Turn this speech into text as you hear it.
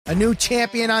a new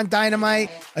champion on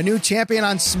Dynamite, a new champion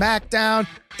on SmackDown,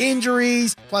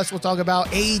 injuries. Plus, we'll talk about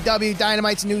AEW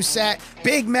Dynamite's new set,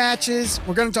 big matches.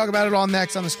 We're going to talk about it all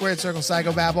next on the Squared Circle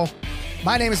Psychobabble.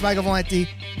 My name is Michael Valenti.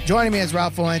 Joining me is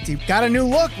Ralph Valenti. Got a new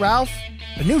look, Ralph.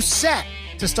 A new set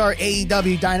to start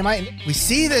AEW Dynamite. And we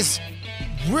see this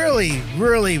really,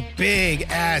 really big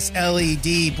ass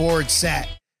LED board set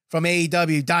from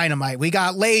AEW Dynamite. We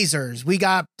got lasers. We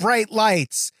got bright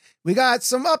lights. We got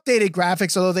some updated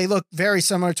graphics, although they look very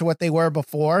similar to what they were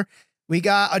before. We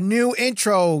got a new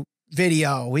intro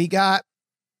video. We got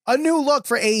a new look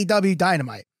for AEW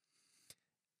Dynamite.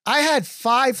 I had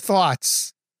 5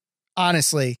 thoughts,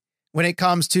 honestly, when it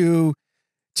comes to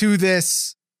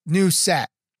this new set.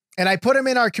 And I put them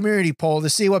in our community poll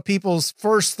to see what people's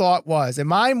first thought was. And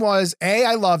mine was, A,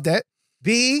 I loved it.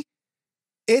 B,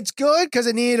 it's good because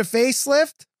it needed a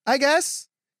facelift, I guess.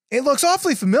 It looks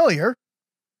awfully familiar.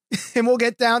 And we'll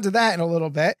get down to that in a little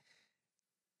bit.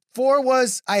 4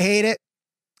 was, I hate it.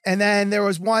 And then there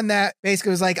was one that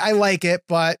basically was like, I like it,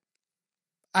 but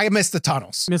I miss the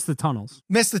tunnels. Miss the tunnels.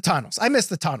 I miss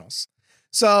the tunnels.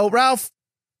 So, Ralph,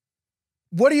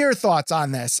 what are your thoughts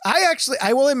on this?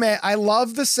 I will admit, I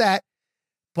love the set,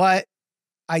 but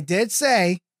I did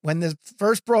say when the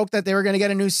first broke that they were going to get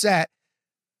a new set,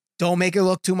 don't make it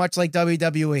look too much like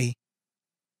WWE.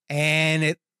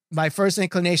 And my first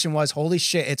inclination was, holy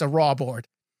shit, it's a Raw board.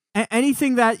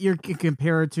 Anything that you can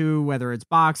compare it to, whether it's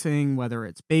boxing, whether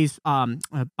it's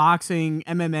boxing,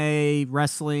 MMA,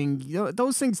 wrestling,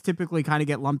 those things typically kind of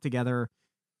get lumped together.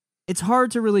 It's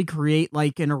hard to really create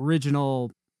like an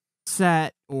original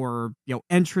set or,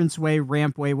 entranceway,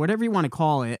 rampway, whatever you want to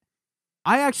call it.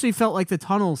 I actually felt like the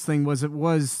tunnels thing was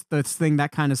the thing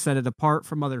that kind of set it apart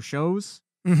from other shows.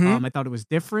 Mm-hmm. I thought it was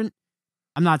different.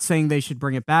 I'm not saying they should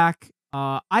bring it back.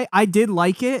 I did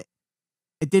like it.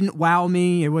 It didn't wow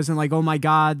me. It wasn't like, oh my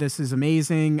God, this is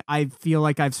amazing. I feel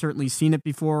like I've certainly seen it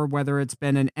before, whether it's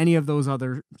been in any of those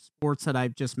other sports that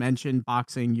I've just mentioned,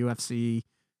 boxing, UFC.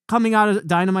 Coming out of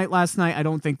Dynamite last night, I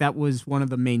don't think that was one of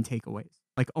the main takeaways.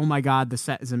 Like, oh my God, the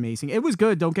set is amazing. It was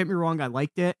good. Don't get me wrong. I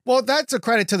liked it. Well, that's a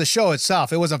credit to the show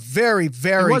itself. It was a very,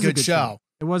 very good show.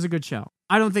 It was a good show.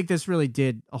 I don't think this really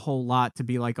did a whole lot to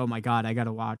be like, oh my God, I got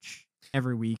to watch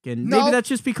every week. And maybe that's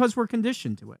just because we're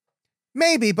conditioned to it.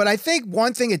 Maybe, but I think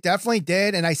one thing it definitely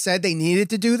did, and I said they needed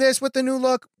to do this with the new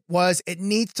look, was it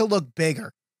needs to look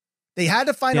bigger. They had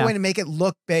to find a way to make it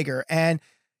look bigger. And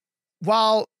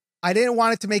while I didn't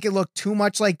want it to make it look too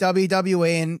much like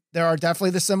WWE, and there are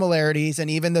definitely the similarities, and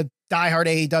even the diehard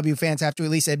AEW fans have to at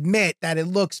least admit that it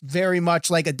looks very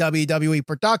much like a WWE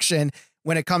production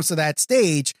when it comes to that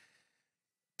stage,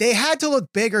 they had to look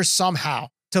bigger somehow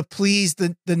to please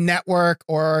the network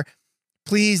or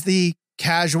please the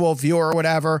casual viewer or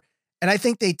whatever. And I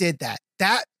think they did that.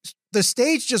 The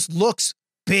stage just looks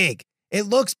big. It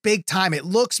looks big time. It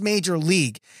looks major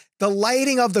league. The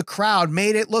lighting of the crowd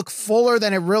made it look fuller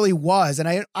than it really was. And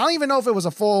I don't even know if it was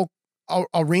a full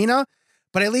arena,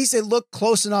 but at least it looked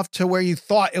close enough to where you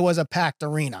thought it was a packed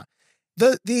arena.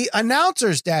 The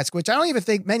announcer's desk, which I don't even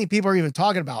think many people are even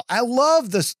talking about. I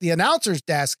love the announcer's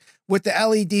desk with the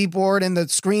LED board and the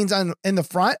screens in the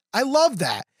front. I love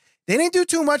that. They didn't do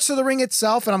too much to the ring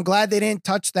itself, and I'm glad they didn't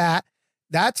touch that.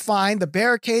 That's fine. The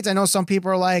barricades, I know some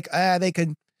people are like, they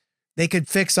could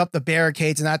fix up the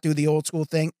barricades and not do the old school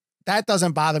thing. That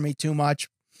doesn't bother me too much.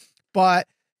 But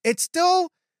it still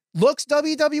looks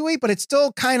WWE, but it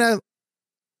still kind of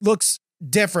looks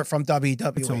different from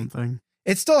WWE. Its own thing.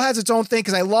 It still has its own thing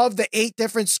because I love the 8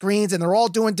 different screens and they're all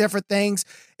doing different things.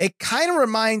 It kind of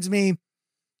reminds me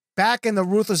back in the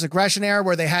Ruthless Aggression era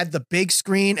where they had the big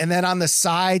screen and then on the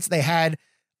sides they had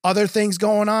other things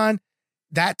going on.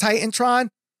 That Titantron,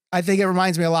 I think it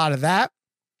reminds me a lot of that.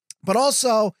 But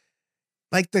also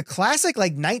like the classic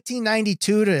like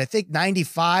 1992 to I think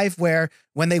 95 where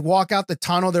when they walk out the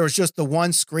tunnel, there was just the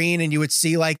one screen and you would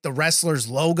see like the wrestler's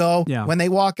logo when they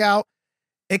walk out.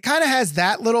 It kind of has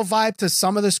that little vibe to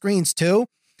some of the screens too.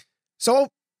 So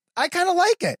I kind of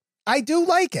like it. I do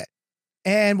like it.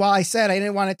 And while I said I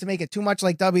didn't want it to make it too much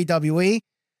like WWE,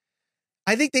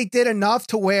 I think they did enough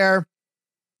to where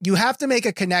you have to make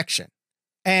a connection.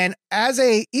 And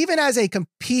even as a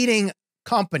competing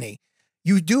company,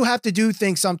 you do have to do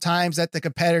things sometimes that the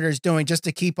competitor's doing just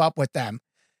to keep up with them.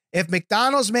 If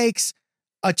McDonald's makes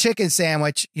a chicken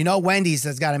sandwich, Wendy's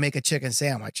has got to make a chicken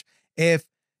sandwich. If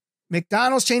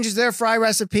McDonald's changes their fry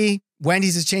recipe,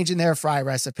 Wendy's is changing their fry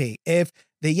recipe. If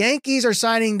the Yankees are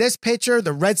signing this pitcher,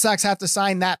 the Red Sox have to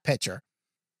sign that pitcher.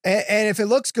 And if it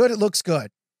looks good, it looks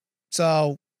good.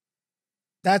 So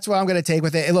That's what I'm going to take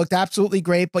with it. It looked absolutely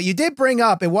great, but you did bring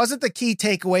up, it wasn't the key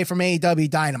takeaway from AEW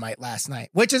Dynamite last night,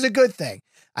 which is a good thing.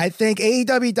 I think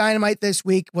AEW Dynamite this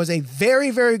week was a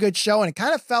very, very good show, and it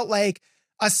kind of felt like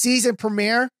a season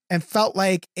premiere and felt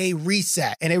like a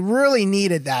reset. And it really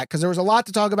needed that because there was a lot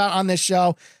to talk about on this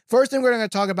show. First thing we're going to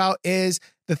talk about is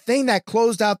the thing that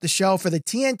closed out the show for the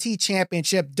TNT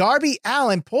Championship. Darby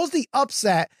Allin pulls the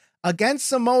upset against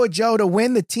Samoa Joe to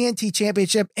win the TNT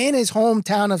Championship in his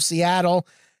hometown of Seattle.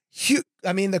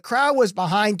 I mean, the crowd was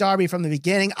behind Darby from the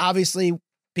beginning, obviously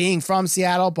being from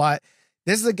Seattle, but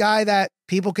this is a guy that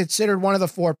people considered one of the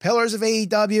 4 pillars of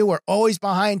AEW. Were always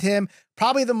behind him.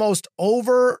 Probably the most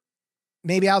over,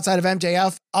 maybe outside of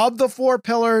MJF, of the 4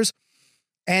 pillars.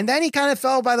 And then he kind of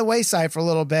fell by the wayside for a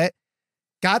little bit.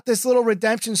 Got this little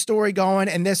redemption story going,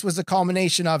 and this was the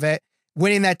culmination of it,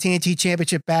 winning that TNT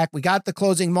Championship back. We got the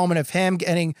closing moment of him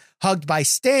getting hugged by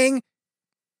Sting.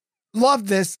 Loved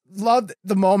this. Loved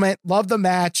the moment. Loved the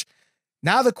match.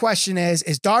 Now the question is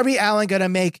Darby Allin going to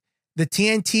make the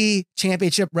TNT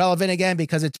Championship relevant again?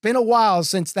 Because it's been a while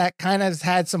since that kind of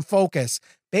had some focus.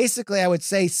 Basically, I would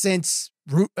say since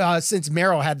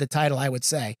Miro had the title, I would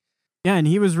say. Yeah, and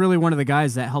he was really one of the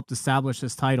guys that helped establish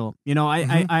this title. You know,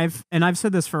 I've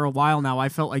said this for a while now. I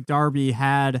felt like Darby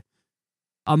had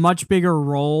a much bigger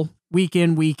role week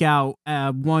in, week out.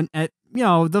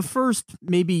 The first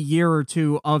maybe year or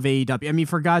two of AEW. I mean,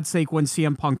 for God's sake, when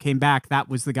CM Punk came back, that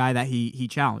was the guy that he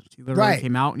challenged. He literally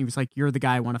came out and he was like, "You're the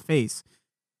guy I want to face."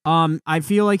 I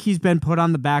feel like he's been put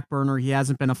on the back burner. He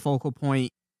hasn't been a focal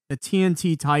point. The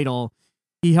TNT title,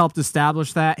 he helped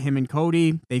establish that. Him and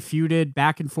Cody, they feuded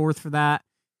back and forth for that.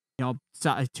 You know,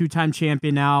 a 2-time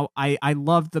champion now. I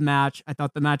loved the match. I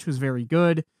thought the match was very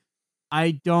good.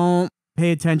 I don't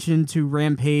pay attention to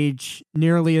Rampage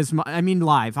nearly as much. I mean,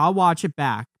 live. I'll watch it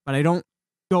back, but I don't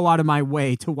go out of my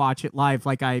way to watch it live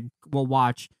like I will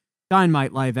watch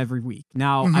Dynamite live every week.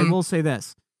 Now, I will say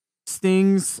this.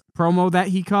 Sting's promo that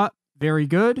he cut, very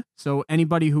good. So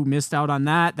anybody who missed out on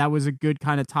that, that was a good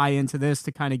kind of tie into this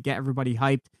to kind of get everybody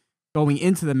hyped going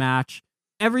into the match.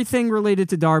 Everything related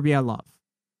to Darby, I love.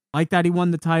 Like that he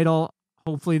won the title.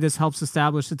 Hopefully this helps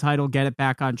establish the title, get it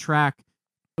back on track.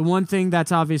 The one thing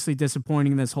that's obviously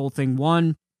disappointing in this whole thing,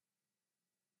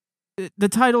 the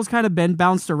title's kind of been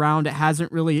bounced around. It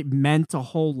hasn't really meant a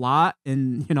whole lot.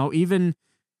 And, you know, even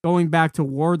going back to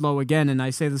Wardlow again, and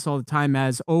I say this all the time,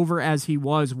 as over as he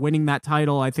was winning that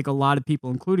title, I think a lot of people,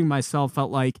 including myself,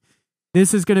 felt like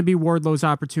this is going to be Wardlow's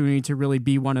opportunity to really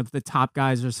be one of the top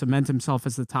guys or cement himself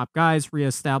as the top guys,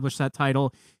 reestablish that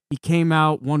title. He came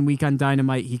out 1 week on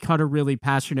Dynamite. He cut a really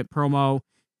passionate promo.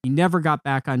 He never got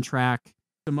back on track.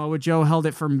 Samoa Joe held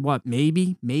it for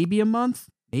maybe a month?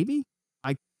 Maybe?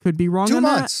 I could be wrong 2 on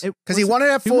months. Because he won it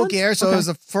at Full Gear, so it was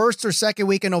the first or second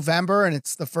week in November, and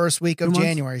it's the first week of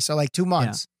January, so like 2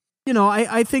 months. Yeah. You know,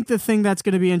 I think the thing that's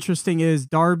going to be interesting is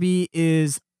Darby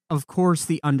is, of course,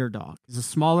 the underdog. He's a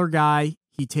smaller guy.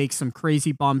 He takes some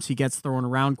crazy bumps. He gets thrown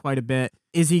around quite a bit.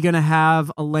 Is he going to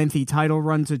have a lengthy title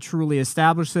run to truly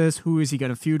establish this? Who is he going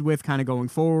to feud with kind of going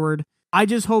forward? I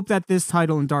just hope that this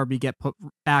title and Darby get put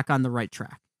back on the right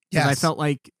track. Yes. I felt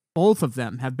like both of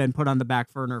them have been put on the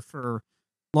back burner for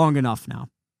long enough now.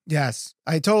 Yes,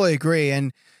 I totally agree.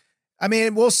 And I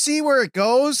mean, we'll see where it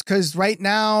goes, because right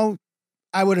now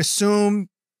I would assume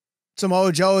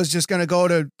Samoa Joe is just going to go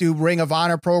to do Ring of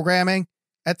Honor programming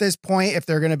at this point, if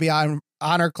they're going to be on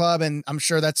Honor Club, and I'm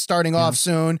sure that's starting off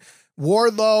soon.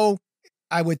 Wardlow,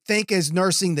 I would think, is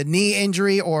nursing the knee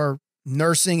injury, or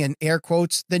nursing in air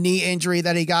quotes the knee injury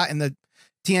that he got in the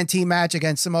TNT match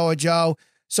against Samoa Joe.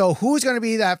 So who's going to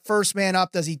be that first man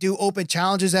up? Does he do open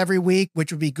challenges every week,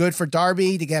 which would be good for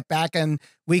Darby to get back in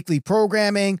weekly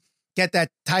programming, get that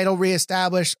title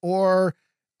reestablished, or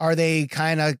are they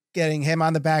kind of getting him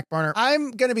on the back burner?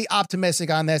 I'm going to be optimistic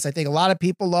on this. I think a lot of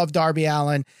people love Darby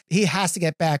Allin. He has to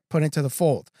get back put into the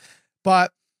fold.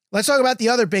 But let's talk about the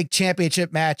other big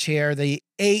championship match here, the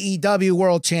AEW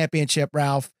World Championship,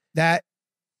 Ralph, that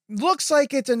looks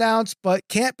like it's announced, but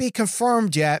can't be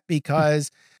confirmed yet, because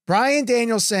Bryan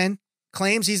Danielson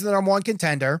claims he's the #1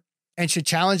 contender and should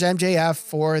challenge MJF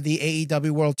for the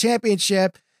AEW World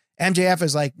Championship. MJF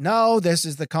is like, no, this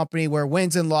is the company where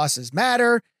wins and losses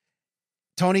matter.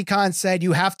 Tony Khan said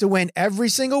you have to win every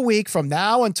single week from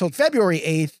now until February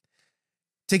 8th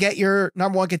to get your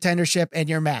 #1 contendership and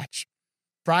your match.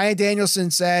 Bryan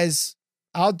Danielson says,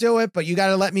 I'll do it, but you got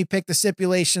to let me pick the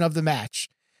stipulation of the match.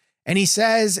 And he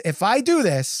says, if I do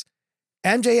this,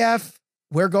 MJF,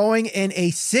 we're going in a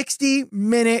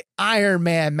 60-minute Iron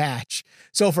Man match.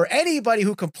 So for anybody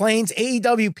who complains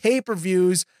AEW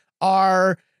pay-per-views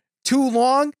are too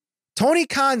long, Tony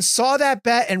Khan saw that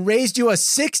bet and raised you a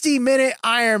 60-minute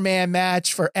Iron Man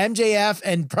match for MJF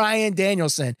and Bryan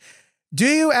Danielson. Do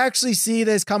you actually see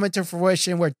this coming to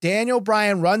fruition where Daniel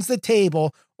Bryan runs the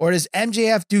table, or does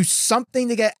MJF do something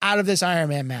to get out of this Iron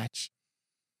Man match?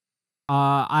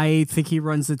 I think he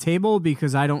runs the table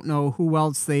because I don't know who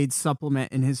else they'd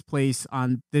supplement in his place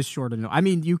on this short of note. I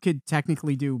mean, you could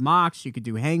technically do Mox, you could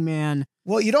do Hangman.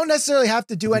 Well, you don't necessarily have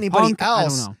to do anybody else.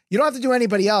 I don't know. You don't have to do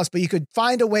anybody else, but you could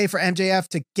find a way for MJF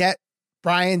to get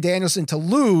Bryan Danielson to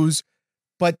lose,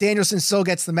 but Danielson still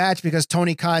gets the match because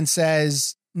Tony Khan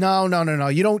says, no.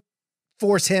 You don't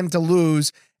force him to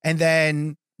lose and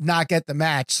then not get the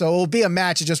match. So it'll be a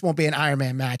match. It just won't be an Iron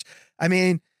Man match. I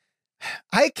mean,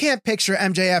 I can't picture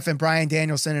MJF and Bryan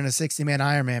Danielson in a 60-man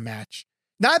Iron Man match.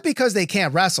 Not because they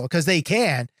can't wrestle, because they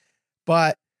can,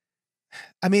 but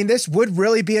I mean, this would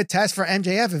really be a test for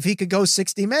MJF if he could go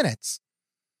 60 minutes.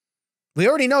 We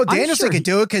already know Danielson could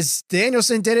do it because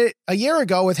Danielson did it a year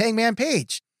ago with Hangman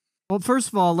Page. Well, first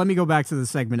of all, let me go back to the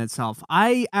segment itself.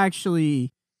 That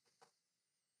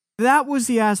was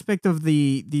the aspect of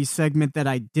the segment that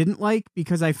I didn't like,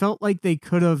 because I felt like they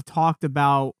could have talked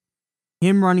about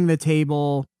him running the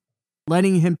table,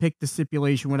 letting him pick the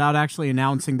stipulation without actually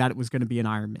announcing that it was going to be an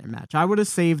Iron Man match. I would have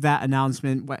saved that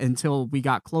announcement until we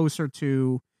got closer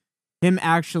to him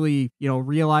actually,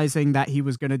 realizing that he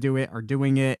was going to do it or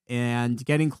doing it and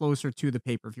getting closer to the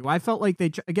pay-per-view. I felt like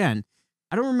again,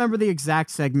 I don't remember the exact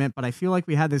segment, but I feel like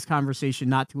we had this conversation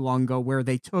not too long ago where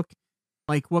they took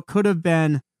like what could have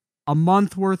been a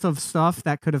month worth of stuff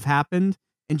that could have happened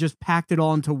and just packed it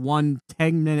all into one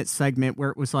 10-minute segment where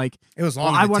it was like, it was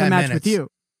long. I want a match with you.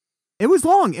 It was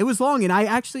long. And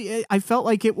I felt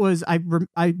like it was, I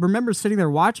remember sitting there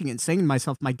watching it and saying to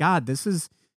myself, my God, this is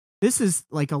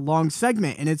like a long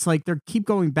segment. And it's like, they keep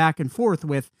going back and forth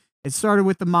with, it started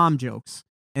with the mom jokes.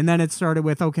 And then it started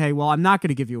with, okay, well, I'm not going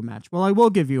to give you a match. Well, I will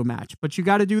give you a match, but you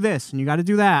got to do this and you got to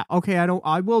do that. Okay,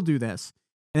 I will do this.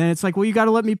 And then it's like, well, you got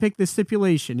to let me pick the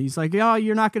stipulation. He's like, oh,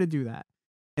 you're not going to do that.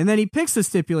 And then he picks the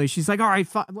stipulation. He's like, all right,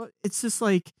 fine. Well, it's just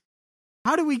like,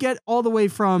 how do we get all the way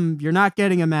from you're not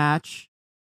getting a match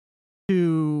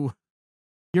to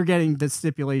you're getting the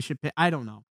stipulation? I don't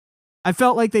know. I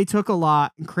felt like they took a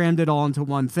lot and crammed it all into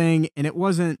one thing, and it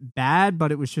wasn't bad,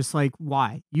 but it was just like,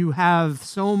 why? You have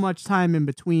so much time in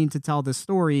between to tell this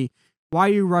story. Why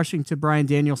are you rushing to Bryan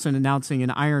Danielson announcing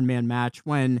an Iron Man match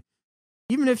when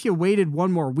even if you waited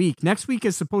one more week, next week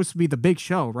is supposed to be the big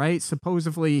show, right?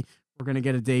 Supposedly, we're going to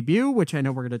get a debut, which I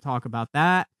know we're going to talk about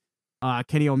that.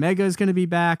 Kenny Omega is going to be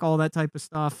back, all that type of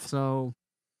stuff. So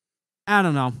I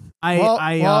don't know.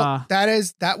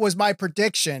 That was my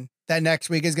prediction that next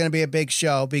week is going to be a big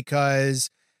show because,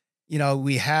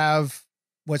 we have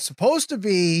what's supposed to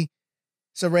be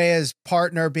Saraya's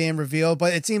partner being revealed,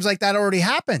 but it seems like that already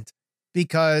happened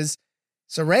because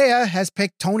Saraya has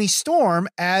picked Toni Storm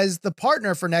as the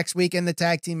partner for next week in the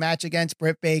tag team match against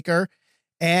Britt Baker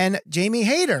and Jamie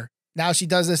Hayter. Now she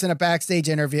does this in a backstage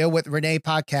interview with Renee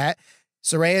Paquette.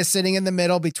 Saraya is sitting in the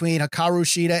middle between Hikaru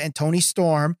Shida and Toni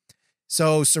Storm.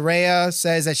 So Saraya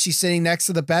says that she's sitting next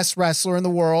to the best wrestler in the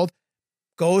world,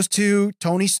 goes to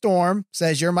Toni Storm,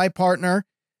 says, you're my partner.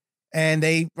 And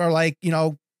they are like,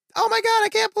 oh my God, I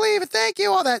can't believe it. Thank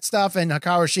you. All that stuff. And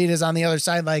Hikaru Shida is on the other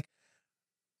side like,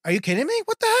 are you kidding me?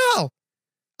 What the hell?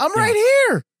 I'm right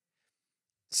here.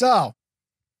 So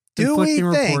do we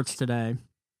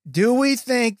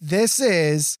think this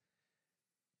is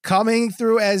coming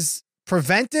through as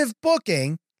preventive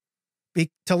booking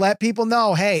to let people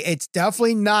know, hey, it's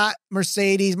definitely not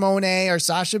Mercedes Moné or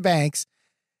Sasha Banks,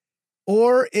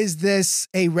 or is this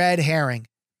a red herring?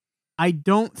 I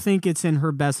don't think it's in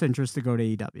her best interest to go to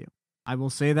AEW. I will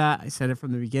say that. I said it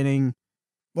from the beginning.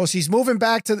 Well, she's moving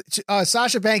back to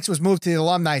Sasha Banks was moved to the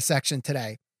alumni section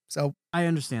today. So I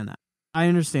understand that. I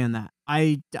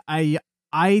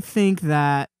think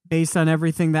that based on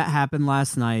everything that happened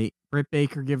last night, Britt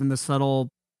Baker giving the subtle,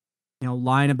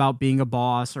 line about being a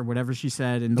boss or whatever she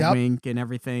said and the wink and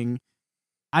everything.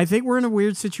 I think we're in a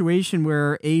weird situation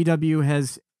where AEW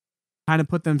has kind of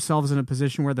put themselves in a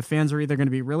position where the fans are either going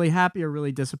to be really happy or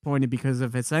really disappointed, because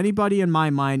if it's anybody in my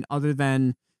mind other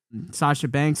than Sasha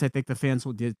Banks, I think the fans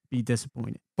will be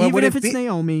disappointed. But even if it's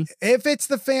Naomi. If it's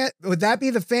the fan, would that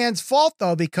be the fans' fault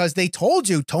though? Because they told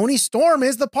you Toni Storm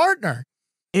is the partner.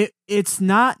 It's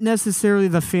not necessarily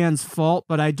the fans' fault,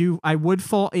 but I would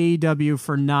fault AEW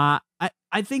for not.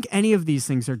 I think any of these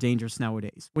things are dangerous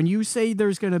nowadays. When you say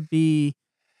there's going to be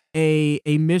a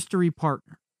mystery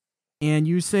partner, and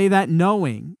you say that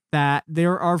knowing that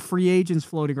there are free agents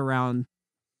floating around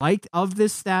like of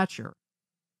this stature,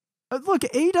 Look,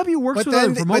 AEW works with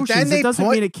other promotions. It doesn't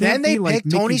mean it can't be like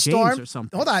Tony Storm or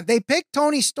something. Hold on. They picked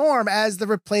Tony Storm as the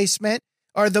replacement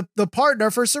or the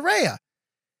partner for Saraya.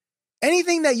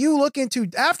 Anything that you look into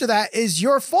after that is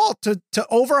your fault to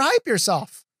overhype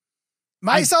yourself.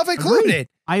 Myself included.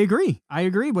 I agree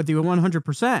with you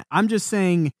 100%. I'm just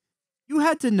saying you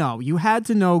had to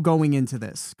know going into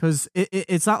this, because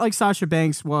it's not like Sasha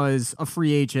Banks was a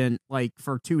free agent like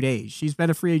for 2 days. She's been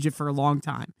a free agent for a long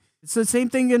time. It's the same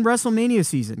thing in WrestleMania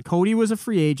season. Cody was a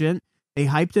free agent. They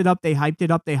hyped it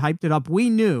up.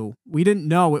 We didn't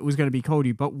know it was going to be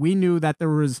Cody, but we knew that there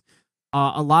was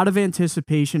a lot of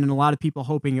anticipation and a lot of people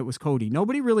hoping it was Cody.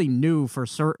 Nobody really knew for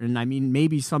certain. I mean,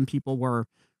 maybe some people were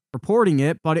reporting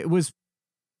it, but it was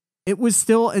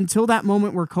still until that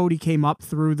moment where Cody came up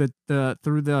through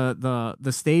the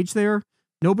stage there.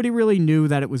 Nobody really knew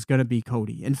that it was going to be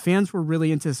Cody, and fans were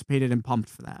really anticipated and pumped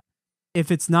for that. If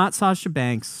it's not Sasha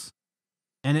Banks,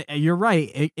 and you're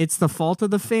right, it's the fault of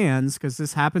the fans, because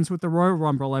this happens with the Royal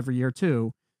Rumble every year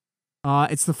too.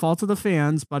 It's the fault of the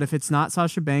fans, but if it's not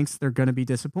Sasha Banks, they're going to be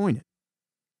disappointed.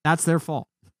 That's their fault.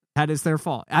 That is their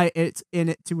fault. It's in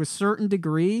it to a certain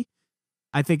degree.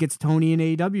 I think it's Tony and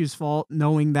AEW's fault,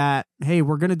 knowing that, hey,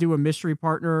 we're going to do a mystery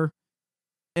partner,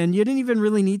 and you didn't even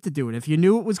really need to do it. If you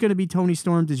knew it was going to be Tony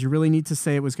Storm, did you really need to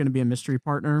say it was going to be a mystery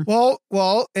partner?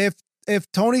 Well,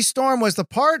 if Tony Storm was the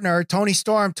partner, Tony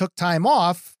Storm took time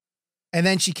off, and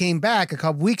then she came back a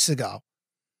couple weeks ago.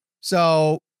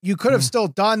 So you could have still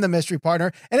done the mystery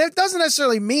partner, and it doesn't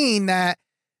necessarily mean that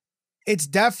it's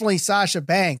definitely Sasha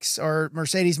Banks or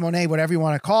Mercedes Moné, whatever you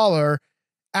want to call her,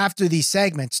 after these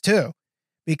segments too.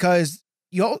 Because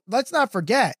let's not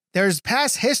forget, there's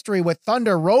past history with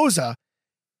Thunder Rosa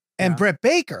and Britt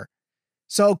Baker.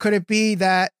 So could it be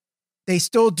that they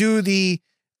still do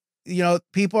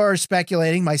people are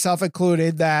speculating, myself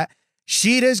included, that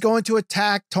Shida is going to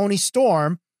attack Tony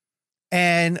Storm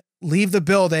and leave the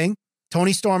building.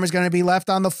 Tony Storm is going to be left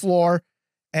on the floor,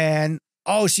 and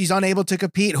she's unable to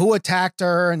compete. Who attacked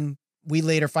her? And we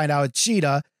later find out it's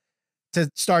Shida to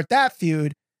start that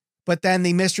feud. But then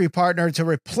the mystery partner to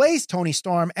replace Tony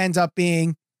Storm ends up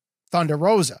being Thunder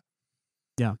Rosa.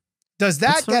 Yeah. Does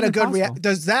that get a good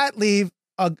does that leave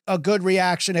a good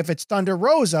reaction if it's Thunder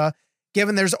Rosa,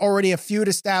 given there's already a feud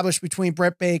established between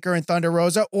Britt Baker and Thunder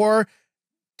Rosa? Or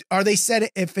are they said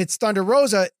if it's Thunder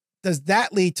Rosa, does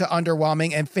that lead to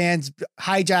underwhelming and fans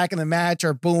hijacking the match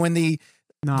or booing the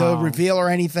reveal or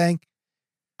anything?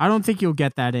 I don't think you'll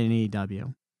get that in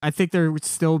AEW. I think there would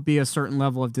still be a certain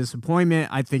level of disappointment.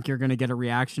 I think you're going to get a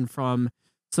reaction from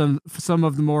some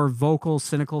of the more vocal,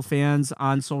 cynical fans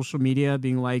on social media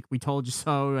being like, we told you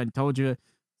so, and told you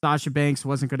Sasha Banks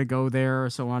wasn't going to go there,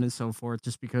 so on and so forth,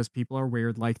 just because people are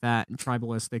weird like that and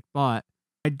tribalistic. But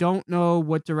I don't know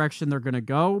what direction they're going to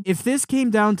go. If this came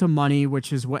down to money,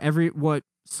 which is what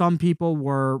some people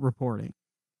were reporting,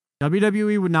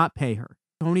 WWE would not pay her.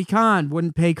 Tony Khan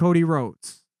wouldn't pay Cody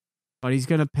Rhodes, but he's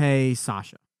going to pay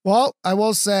Sasha. Well, I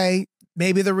will say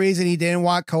maybe the reason he didn't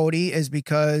want Cody is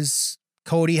because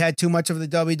Cody had too much of the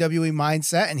WWE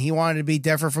mindset and he wanted to be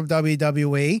different from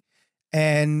WWE,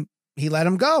 and he let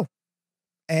him go.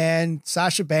 And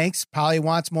Sasha Banks probably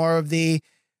wants more of the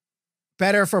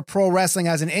better for pro wrestling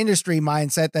as an industry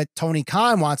mindset that Tony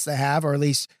Khan wants to have, or at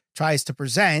least tries to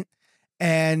present.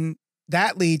 And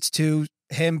that leads to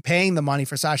him paying the money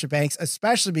for Sasha Banks,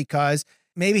 especially because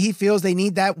maybe he feels they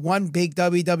need that one big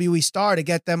WWE star to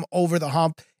get them over the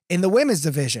hump in the women's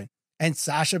division. And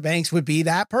Sasha Banks would be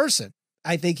that person.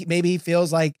 I think maybe he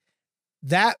feels like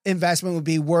that investment would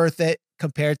be worth it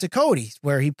compared to Cody's,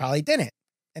 where he probably didn't.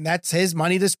 And that's his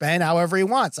money to spend however he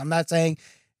wants. I'm not saying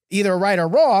either right or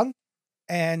wrong.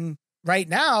 And right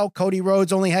now, Cody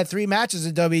Rhodes only had 3 matches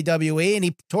in WWE and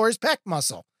he tore his pec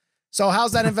muscle. So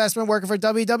how's that investment working for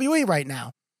WWE right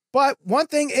now? But one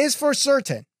thing is for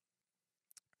certain.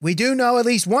 We do know at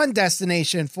least one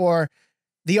destination for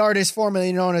the artist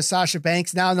formerly known as Sasha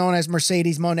Banks, now known as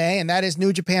Mercedes Moné, and that is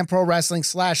New Japan Pro Wrestling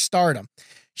 / Stardom.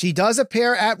 She does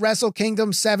appear at Wrestle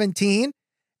Kingdom 17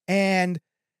 and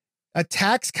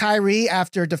attacks Kairi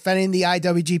after defending the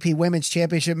IWGP Women's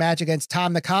Championship match against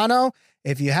Tam Nakano.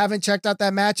 If you haven't checked out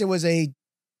that match, it was a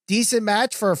decent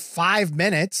match for 5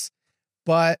 minutes,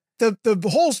 but the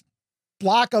whole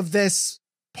block of this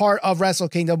part of Wrestle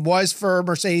Kingdom was for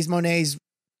Mercedes Moné's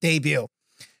debut.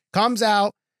 Comes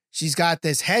out, she's got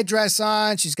this headdress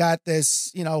on, she's got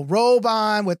this, robe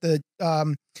on with the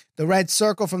red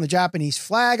circle from the Japanese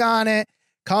flag on it.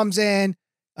 Comes in,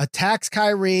 attacks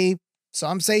Kairi.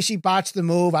 Some say she botched the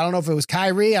move. I don't know if it was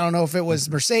Kairi. I don't know if it was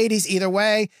Mercedes. Either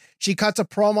way, she cuts a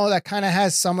promo that kind of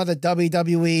has some of the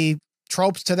WWE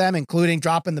tropes to them, including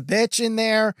dropping the bitch in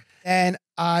there. And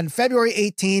on February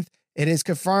 18th, it is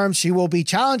confirmed she will be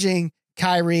challenging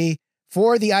Kairi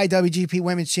for the IWGP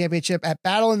Women's Championship at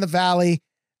Battle in the Valley,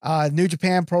 New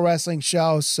Japan Pro Wrestling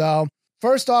show. So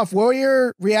first off, what are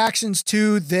your reactions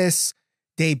to this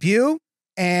debut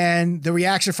and the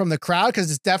reaction from the crowd? Because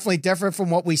it's definitely different from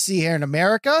what we see here in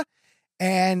America.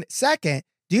 And second,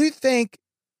 do you think,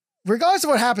 regardless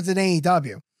of what happens in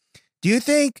AEW, do you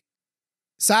think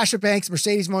Sasha Banks,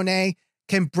 Mercedes Moné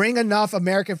can bring enough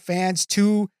American fans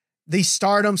to the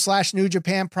Stardom / New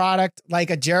Japan product like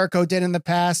a Jericho did in the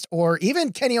past, or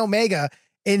even Kenny Omega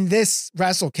in this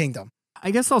Wrestle Kingdom?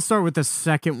 I guess I'll start with the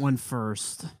second one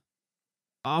first.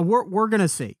 We're going to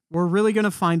see. We're really going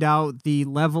to find out the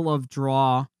level of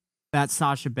draw that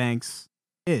Sasha Banks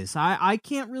is. I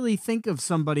can't really think of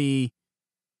somebody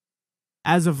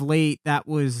as of late that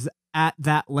was at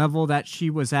that level that she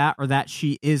was at, or that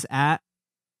she is at,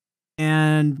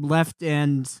 and left,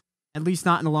 and at least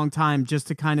not in a long time, just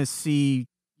to kind of see,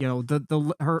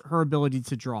 her ability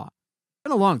to draw. It's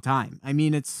been a long time. I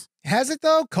mean, has it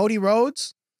though? Cody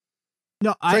Rhodes?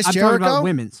 No, I'm talking about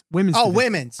women's. Oh, division.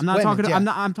 women's. I'm not women's, talking.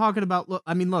 yeah. I'm talking about.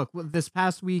 Look. This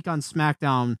past week on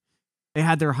SmackDown, they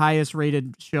had their highest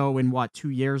rated show in 2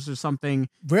 years or something.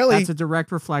 Really? That's a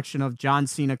direct reflection of John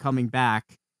Cena coming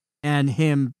back and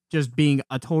him just being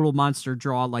a total monster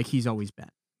draw like he's always been.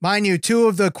 Mind you, two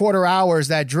of the quarter hours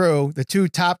that drew, the two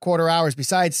top quarter hours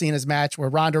besides Cena's match, were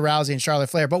Ronda Rousey and Charlotte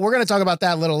Flair. But we're going to talk about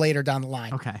that a little later down the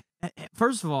line. Okay.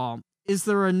 First of all, is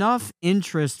there enough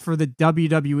interest for the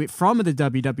WWE from the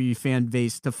WWE fan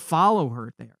base to follow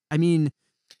her there? I mean,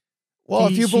 well,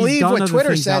 if you believe what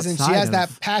Twitter says, and she has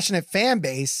that passionate fan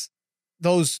base,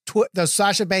 those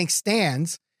Sasha Banks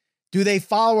stans, do they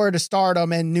follow her to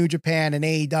Stardom and New Japan and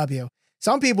AEW?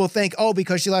 Some people think,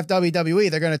 because she left WWE,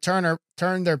 they're going to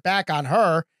turn their back on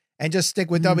her and just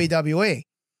stick with WWE.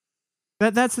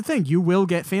 That's the thing. You will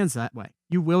get fans that way.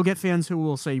 You will get fans who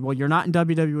will say, well, you're not in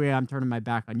WWE, I'm turning my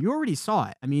back on you. You already saw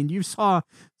it. I mean, you saw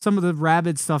some of the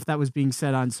rabid stuff that was being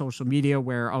said on social media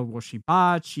where, she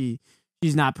botched, she's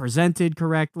not presented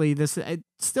correctly.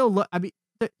 It's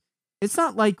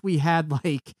not like we had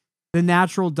like the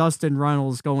natural Dustin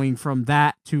Runnels going from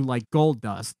that to like Gold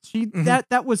Dust.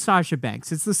 That was Sasha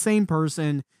Banks. It's the same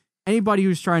person. Anybody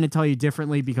who's trying to tell you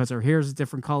differently because her hair is a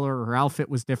different color or her outfit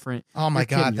was different. Oh my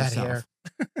God, that hair.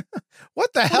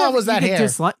 What the hell was that hair?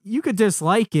 You could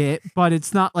dislike it, but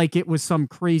it's not like it was some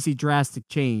crazy drastic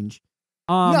change.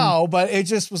 No, but it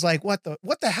just was like, what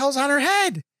the hell's on her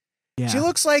head? Yeah. She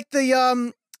looks like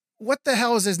the, what the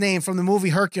hell is his name from the movie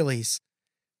Hercules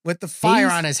with the fire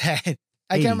on his head?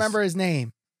 I can't remember his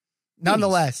name.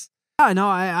 Nonetheless. Yeah, no,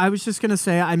 I was just going to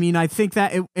say, I mean, I think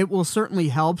that it will certainly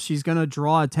help. She's going to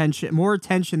draw more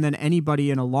attention than anybody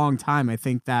in a long time. I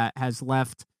think that has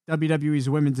left WWE's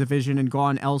women's division and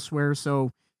gone elsewhere.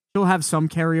 So she'll have some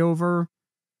carryover.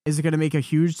 Is it going to make a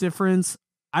huge difference?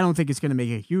 I don't think it's going to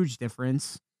make a huge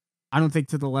difference. I don't think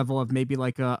to the level of maybe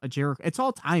like a Jericho. It's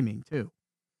all timing too.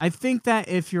 I think that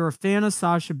if you're a fan of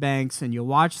Sasha Banks and you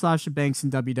watch Sasha Banks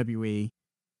in WWE,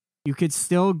 you could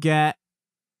still get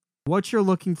what you're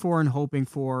looking for and hoping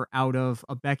for out of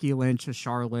a Becky Lynch, a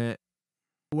Charlotte,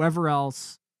 whoever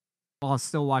else, while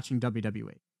still watching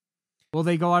WWE. Will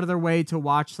they go out of their way to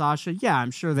watch Sasha? Yeah, I'm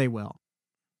sure they will.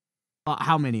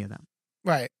 How many of them?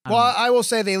 Right. Well, I will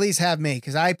say they at least have me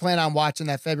because I plan on watching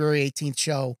that February 18th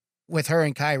show with her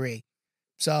and Kairi.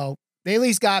 So they at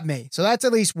least got me. So that's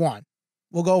at least one.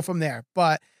 We'll go from there.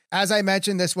 But as I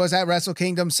mentioned, this was at Wrestle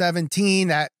Kingdom 17.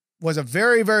 That was a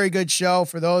very, very good show.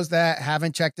 For those that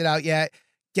haven't checked it out yet,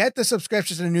 get the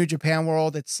subscription to the New Japan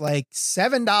World. It's like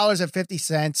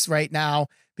 $7.50 right now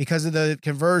because of the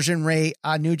conversion rate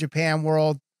on New Japan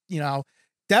World.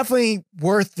 Definitely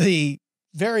worth the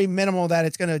very minimal that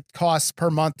it's going to cost per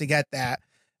month to get that.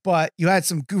 But you had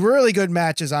some really good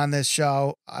matches on this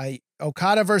show.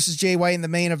 Okada versus Jay White in the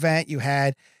main event. You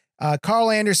had Carl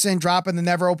Anderson dropping the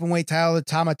never open weight title to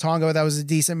Tama Tonga. That was a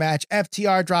decent match.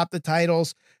 FTR dropped the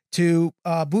titles to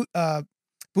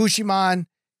Bushiman,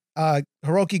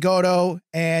 Hiroki Goto,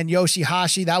 and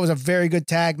Yoshihashi. That was a very good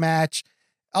tag match.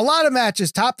 A lot of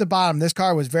matches, top to bottom. This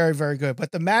card was very, very good.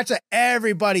 But the match that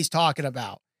everybody's talking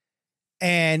about,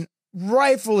 and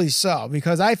rightfully so,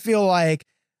 because I feel like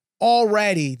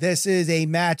already this is a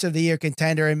match of the year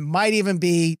contender and might even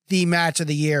be the match of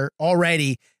the year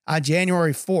already on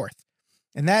January 4th.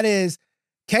 And that is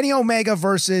Kenny Omega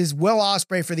versus Will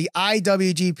Ospreay for the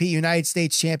IWGP United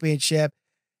States Championship.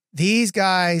 These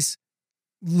guys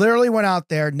literally went out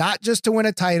there, not just to win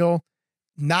a title,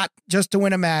 not just to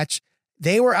win a match.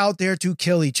 They were out there to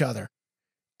kill each other.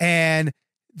 And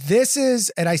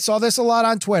I saw this a lot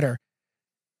on Twitter.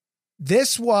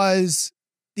 This was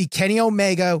the Kenny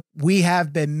Omega we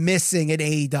have been missing at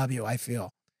AEW, I feel.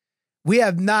 We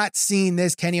have not seen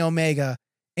this Kenny Omega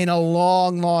in a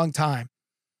long, long time.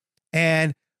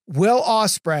 And Will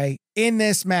Ospreay in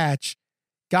this match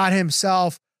got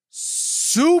himself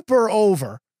super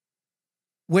over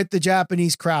with the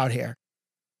Japanese crowd here.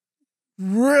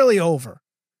 Really over.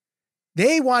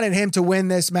 They wanted him to win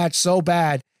this match so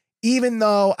bad, even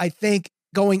though I think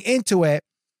going into it,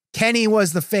 Kenny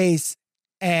was the face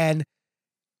and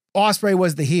Ospreay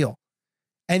was the heel.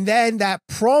 And then that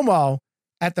promo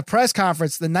at the press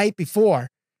conference the night before,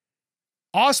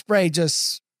 Ospreay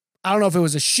just, I don't know if it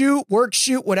was a work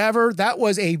shoot, whatever. That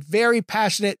was a very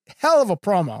passionate, hell of a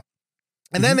promo.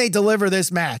 And then they deliver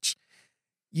this match.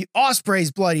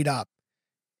 Ospreay's bloodied up,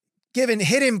 giving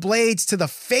hidden blades to the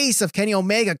face of Kenny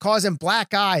Omega, causing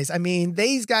black eyes. I mean,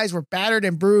 these guys were battered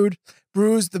and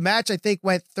bruised. The match, I think,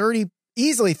 went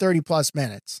easily 30 plus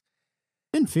minutes.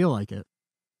 Didn't feel like it.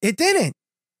 It didn't,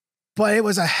 but it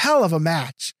was a hell of a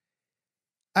match.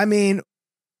 I mean,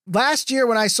 last year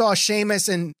when I saw Sheamus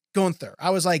and Gunther, I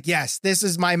was like, yes, this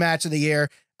is my match of the year.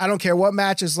 I don't care what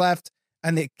match is left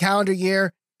on the calendar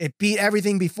year. It beat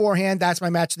everything beforehand. That's my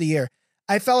match of the year.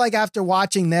 I felt like after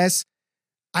watching this,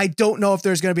 I don't know if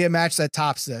there's going to be a match that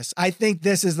tops this. I think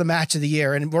this is the match of the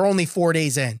year, and we're only 4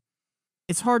 days in.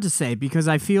 It's hard to say because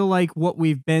I feel like what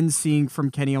we've been seeing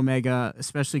from Kenny Omega,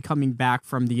 especially coming back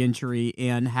from the injury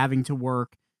and having to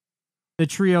work the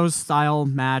trios style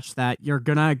match that you're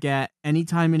going to get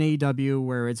anytime in AEW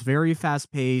where it's very fast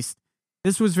paced.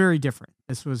 This was very different.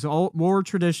 This was more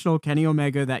traditional Kenny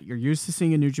Omega that you're used to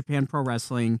seeing in New Japan Pro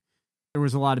Wrestling. There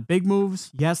was a lot of big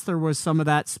moves. Yes, there was some of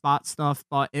that spot stuff,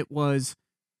 but it was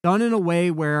done in a way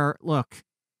where, look,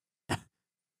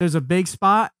 there's a big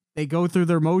spot. They go through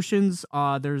their motions.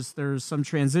 There's some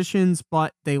transitions,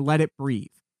 but they let it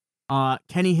breathe.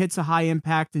 Kenny hits a high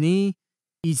impact knee.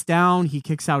 He's down. He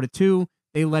kicks out at 2.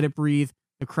 They let it breathe.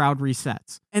 The crowd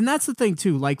resets. And that's the thing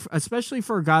too, like, especially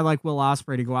for a guy like Will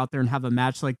Ospreay to go out there and have a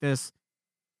match like this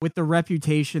with the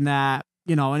reputation that,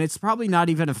 you know, and it's probably not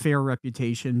even a fair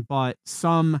reputation, but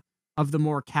some of the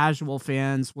more casual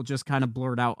fans will just kind of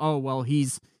blurt out, oh, well,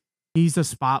 he's a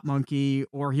spot monkey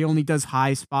or he only does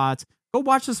high spots. Go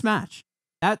watch this match.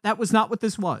 That was not what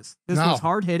this was. This was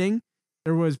hard hitting.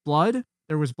 There was blood.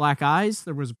 There was black eyes.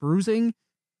 There was bruising,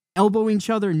 elbowing each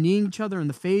other, kneeing each other in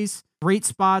the face. Great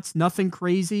spots, nothing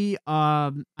crazy.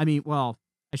 I mean, well,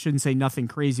 I shouldn't say nothing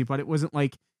crazy, but it wasn't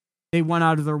like they went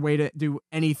out of their way to do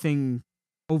anything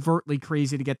overtly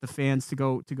crazy to get the fans to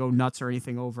go nuts or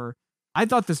anything over. I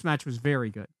thought this match was very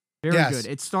good. Very good.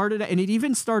 It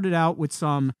even started out with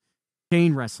some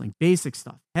chain wrestling, basic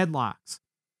stuff, headlocks,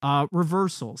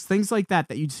 reversals, things like that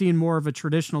you'd see in more of a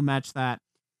traditional match that,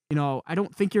 you know, I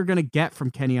don't think you're going to get from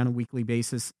Kenny on a weekly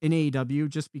basis in AEW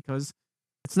just because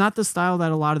it's not the style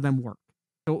that a lot of them work.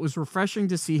 So it was refreshing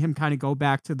to see him kind of go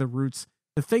back to the roots.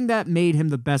 The thing that made him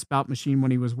the best bout machine when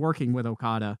he was working with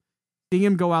Okada, seeing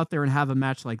him go out there and have a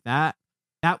match like that,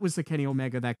 that was the Kenny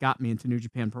Omega that got me into New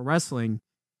Japan Pro Wrestling.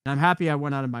 And I'm happy I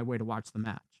went out of my way to watch the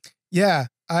match. Yeah,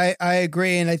 I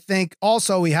agree. And I think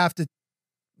also we have to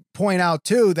point out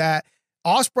too that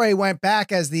Ospreay went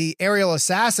back as the aerial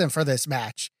assassin for this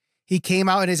match. He came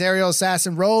out in his aerial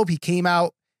assassin robe. He came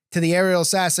out to the aerial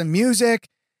assassin music.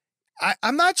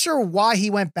 I'm not sure why he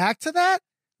went back to that.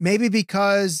 Maybe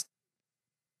because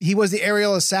he was the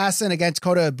aerial assassin against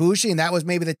Kota Ibushi, and that was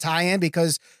maybe the tie-in,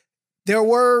 because there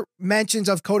were mentions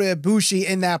of Kota Ibushi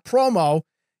in that promo,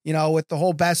 you know, with the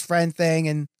whole best friend thing.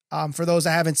 And for those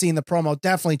that haven't seen the promo,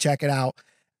 definitely check it out.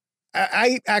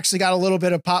 I actually got a little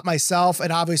bit of pop myself,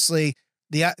 and obviously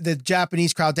the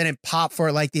Japanese crowd didn't pop for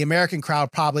it like the American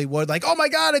crowd probably would. Like, oh my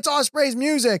God, it's Ospreay's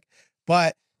music.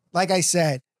 But like I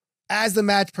said, as the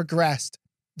match progressed,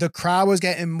 the crowd was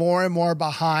getting more and more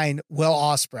behind Will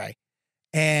Ospreay.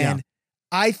 And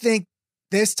I think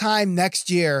this time next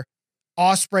year,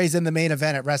 Ospreay's in the main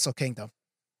event at Wrestle Kingdom.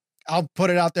 I'll put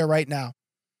it out there right now.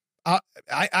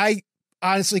 I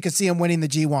honestly could see him winning the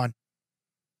G1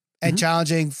 and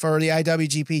challenging for the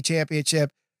IWGP Championship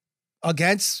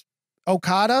against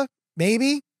Okada,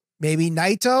 maybe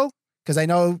Naito, because I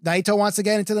know Naito wants to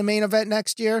get into the main event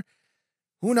next year.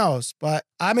 Who knows? But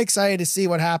I'm excited to see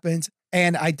what happens,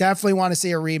 and I definitely want to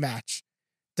see a rematch.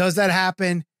 Does that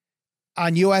happen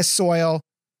on U.S. soil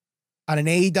on an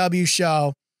AEW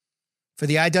show for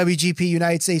the IWGP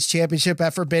United States Championship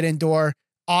at Forbidden Door?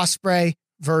 Ospreay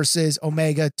versus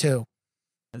Omega 2.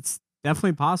 It's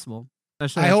definitely possible.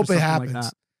 Especially I hope it happens.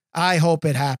 Like I hope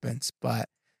it happens. But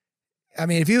I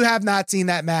mean, if you have not seen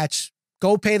that match,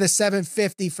 go pay the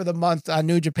 $750 for the month on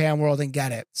New Japan World and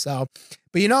get it. So,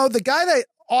 but you know, the guy that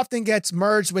often gets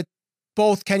merged with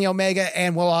both Kenny Omega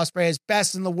and Will Ospreay as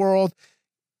best in the world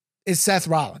is Seth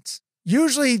Rollins.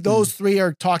 Usually those three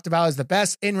are talked about as the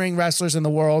best in-ring wrestlers in the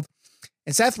world.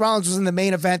 And Seth Rollins was in the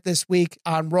main event this week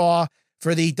on Raw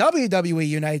for the WWE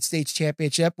United States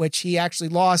Championship, which he actually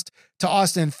lost to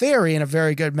Austin Theory in a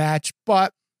very good match.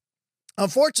 But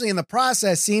unfortunately, in the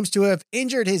process, seems to have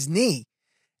injured his knee.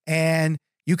 And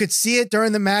you could see it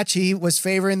during the match. He was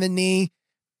favoring the knee.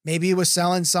 Maybe he was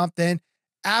selling something.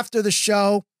 After the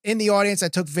show, in the audience, I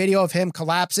took video of him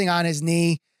collapsing on his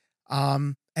knee.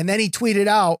 And then he tweeted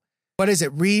out, what is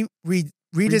it?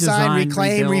 Redesign,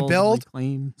 reclaim, rebuild.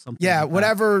 Reclaim, something yeah, like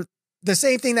whatever. The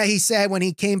same thing that he said when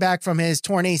he came back from his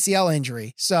torn ACL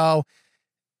injury. So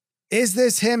is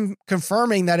this him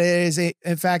confirming that it is,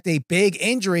 in fact, a big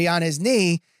injury on his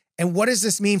knee? And what does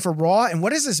this mean for Raw? And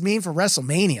what does this mean for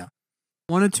WrestleMania?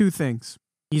 One of two things.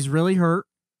 He's really hurt.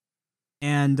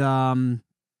 And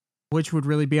which would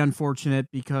really be unfortunate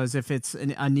because if it's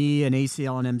a knee, an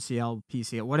ACL, an MCL,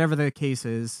 PCL, whatever the case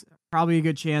is, probably a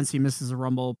good chance he misses a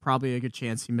Rumble, probably a good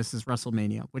chance he misses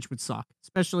WrestleMania, which would suck,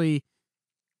 especially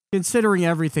considering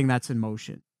everything that's in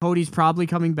motion. Cody's probably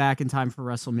coming back in time for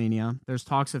WrestleMania. There's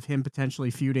talks of him potentially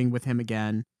feuding with him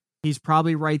again. He's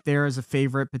probably right there as a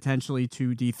favorite potentially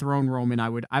to dethrone Roman.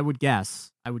 I would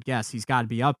guess he's got to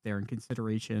be up there in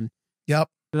consideration. Yep.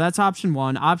 So that's option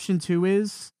one. Option two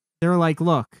is they're like,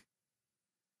 look,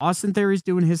 Austin Theory's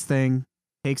doing his thing.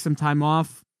 Take some time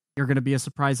off. You're going to be a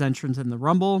surprise entrant in the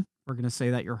Rumble. We're going to say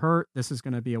that you're hurt. This is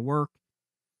going to be a work.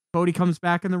 Cody comes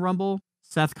back in the Rumble.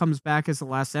 Seth comes back as the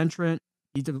last entrant.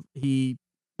 He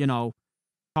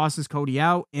tosses Cody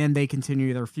out and they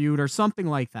continue their feud or something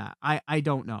like that. I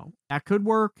don't know. That could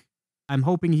work. I'm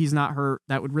hoping he's not hurt.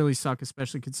 That would really suck,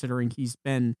 especially considering he's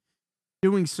been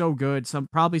doing so good.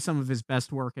 Probably some of his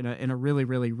best work in a really,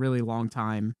 really, really long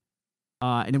time.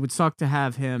 And it would suck to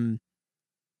have him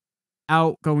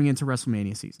out going into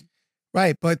WrestleMania season.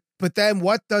 Right. But then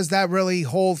what does that really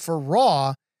hold for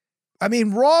Raw? I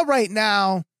mean, Raw right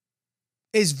now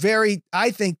is very,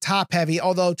 I think, top heavy,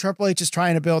 although Triple H is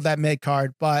trying to build that mid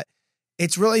card, but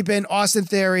it's really been Austin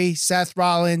Theory, Seth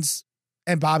Rollins,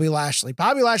 and Bobby Lashley.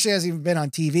 Bobby Lashley hasn't even been on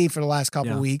TV for the last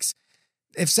couple of weeks.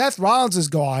 If Seth Rollins is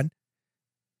gone,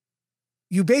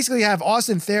 you basically have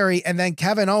Austin Theory and then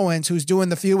Kevin Owens, who's doing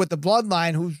the feud with the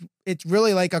Bloodline, it's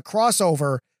really like a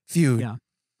crossover feud. Yeah.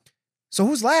 So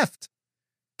who's left?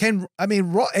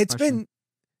 Raw, it's been,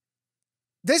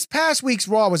 this past week's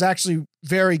Raw was actually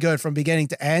very good from beginning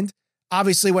to end.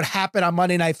 Obviously what happened on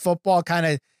Monday Night Football kind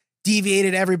of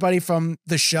deviated everybody from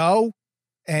the show.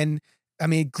 And I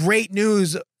mean, great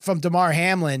news from Damar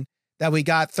Hamlin that we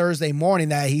got Thursday morning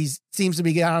that he seems to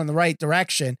be getting in the right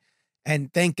direction.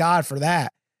 And thank God for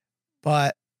that.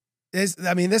 But this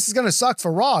is going to suck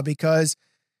for Raw because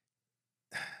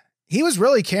he was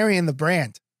really carrying the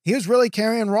brand. He was really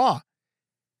carrying Raw.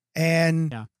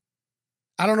 And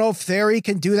I don't know if Theory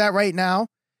can do that right now.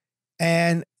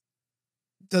 And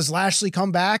does Lashley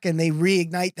come back and they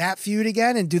reignite that feud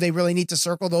again? And do they really need to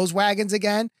circle those wagons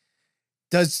again?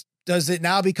 Does it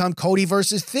now become Cody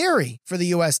versus Theory for the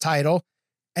U.S. title?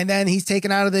 And then he's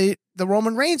taken out of the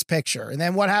Roman Reigns picture. And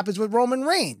then what happens with Roman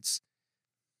Reigns?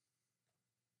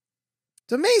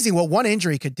 It's amazing what one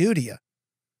injury could do to you.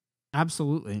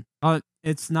 Absolutely.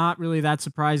 It's not really that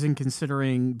surprising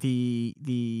considering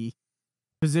the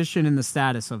position and the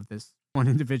status of this one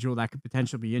individual that could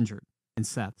potentially be injured in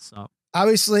Seth. So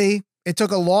obviously it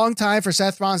took a long time for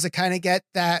Seth Rollins to kind of get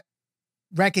that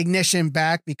recognition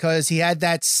back because he had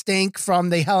that stink from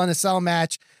the Hell in a Cell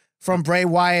match from Bray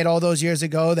Wyatt all those years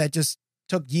ago that just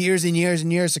took years and years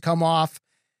and years to come off.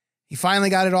 He finally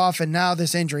got it off, and now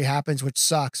this injury happens, which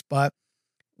sucks. But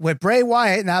with Bray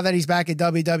Wyatt, now that he's back at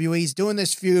WWE, he's doing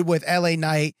this feud with LA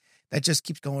Knight that just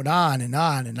keeps going on and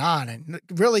on and on, and it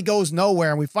really goes nowhere.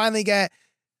 And we finally get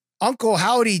Uncle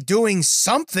Howdy doing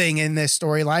something in this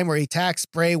storyline where he attacks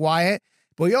Bray Wyatt.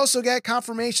 But we also get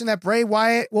confirmation that Bray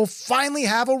Wyatt will finally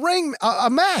have a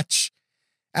match.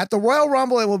 At the Royal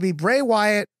Rumble, it will be Bray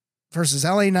Wyatt versus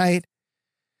LA Knight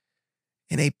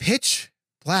in a pitch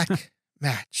black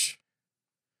match.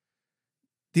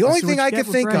 The only thing I could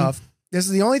think of, this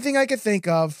is the only thing I could think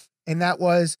of, and that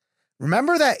was,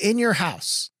 remember that In Your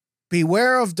House,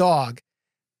 Beware of Dog,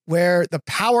 where the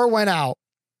power went out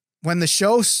when the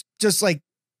show, just like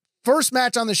first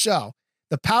match on the show,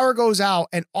 the power goes out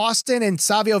and Austin and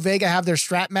Savio Vega have their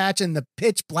strap match in the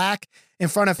pitch black in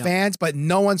front of fans, but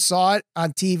no one saw it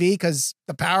on TV because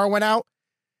the power went out.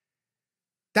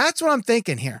 That's what I'm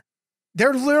thinking here.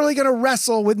 They're literally going to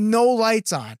wrestle with no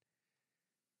lights on.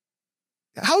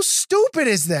 How stupid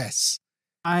is this?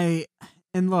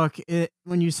 And look,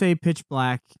 when you say pitch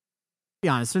black, be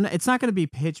honest, it's not going to be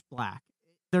pitch black.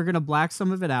 They're going to black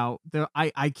some of it out.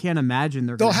 I can't imagine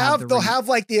they'll have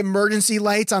like the emergency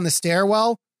lights on the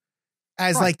stairwell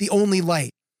as like the only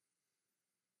light.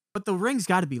 But the ring's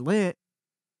got to be lit.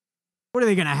 What are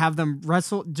they going to have them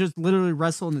wrestle? Just literally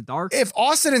wrestle in the dark? If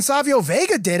Austin and Savio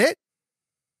Vega did it.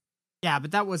 Yeah,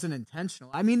 but that wasn't intentional.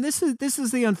 I mean, this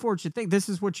is the unfortunate thing. This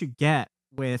is what you get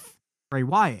with Bray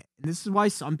Wyatt. And this is why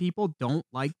some people don't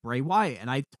like Bray Wyatt. And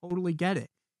I totally get it.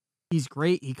 He's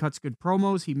great. He cuts good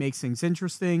promos. He makes things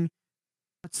interesting.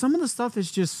 But some of the stuff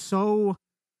is just so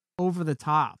over the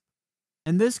top.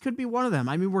 And this could be one of them.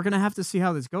 I mean, we're going to have to see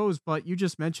how this goes. But you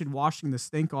just mentioned washing the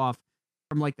stink off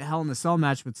from like the Hell in the Cell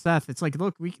match with Seth. It's like,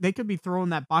 look, they could be throwing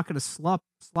that bucket of slop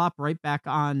right back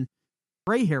on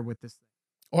Bray here with this thing.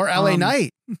 Or LA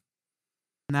Knight.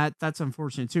 And that's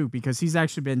unfortunate too, because he's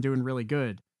actually been doing really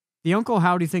good. The Uncle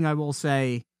Howdy thing, I will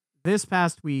say, this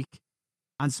past week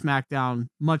on SmackDown,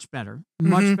 much better.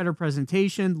 Much better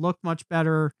presentation, looked much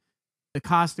better. The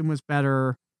costume was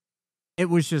better. It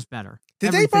was just better.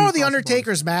 Did they borrow the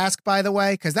Undertaker's mask, by the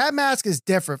way? Because that mask is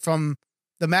different from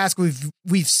the mask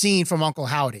we've seen from Uncle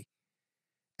Howdy.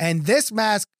 And this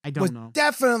mask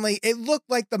definitely, it looked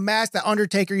like the mask that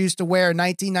Undertaker used to wear in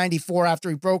 1994 after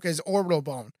he broke his orbital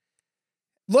bone.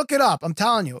 Look it up. I'm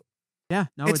telling you. Yeah,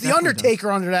 no, it's the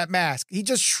Undertaker under that mask. He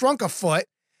just shrunk a foot.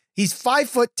 He's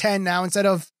 5'10" now instead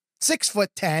of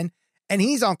 6'10", and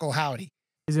he's Uncle Howdy.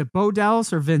 Is it Bo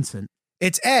Dallas or Vincent?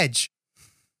 It's Edge.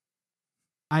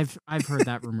 I've heard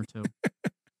that rumor too.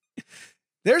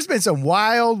 There's been some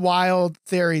wild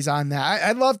theories on that.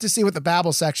 I'd love to see what the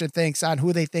Babble section thinks on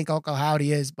who they think Uncle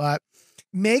Howdy is, but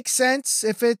makes sense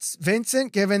if it's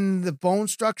Vincent, given the bone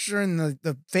structure and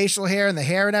the facial hair and the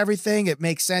hair and everything. It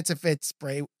makes sense if it's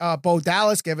Bo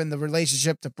Dallas, given the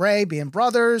relationship to Bray, being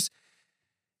brothers.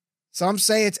 Some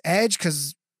say it's Edge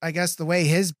because I guess the way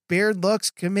his beard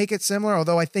looks can make it similar,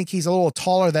 although I think he's a little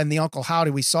taller than the Uncle Howdy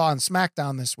we saw on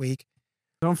SmackDown this week.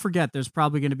 Don't forget, there's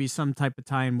probably going to be some type of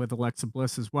tie-in with Alexa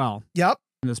Bliss as well. Yep.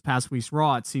 In this past week's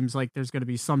Raw, it seems like there's going to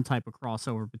be some type of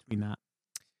crossover between that.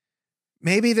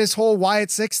 Maybe this whole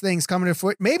Wyatt 6 thing's coming to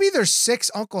foot. Maybe there's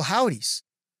 6 Uncle Howdys.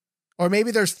 Or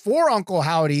maybe there's 4 Uncle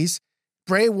Howdys,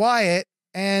 Bray Wyatt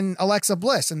and Alexa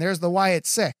Bliss, and there's the Wyatt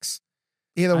 6.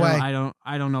 Either way.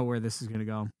 I don't know where this is going to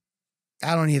go.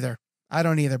 I don't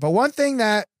either. But one thing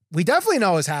that we definitely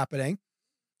know is happening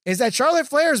is that Charlotte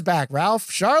Flair's back, Ralph.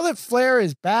 Charlotte Flair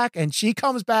is back, and she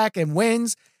comes back and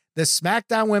wins the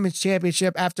SmackDown Women's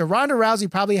Championship after Ronda Rousey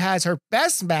probably has her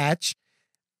best match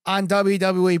on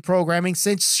WWE programming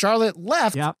since Charlotte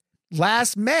left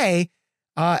last May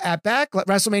at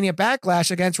WrestleMania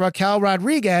Backlash against Raquel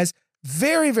Rodriguez.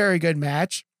 Very, very good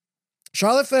match.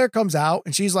 Charlotte Flair comes out,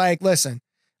 and she's like, listen,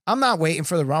 I'm not waiting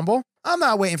for the Rumble. I'm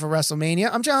not waiting for WrestleMania.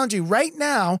 I'm challenging you right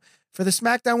now for the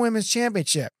SmackDown Women's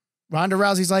Championship. Ronda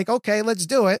Rousey's like, okay, let's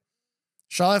do it.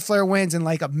 Charlotte Flair wins in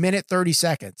like a minute, 30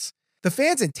 seconds. The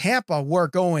fans in Tampa were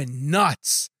going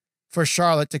nuts for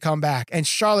Charlotte to come back and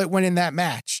Charlotte winning that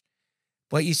match.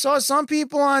 But you saw some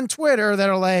people on Twitter that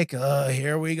are like, oh,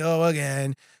 here we go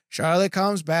again. Charlotte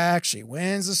comes back. She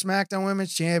wins the SmackDown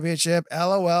Women's Championship.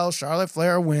 LOL, Charlotte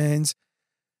Flair wins.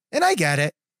 And I get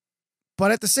it.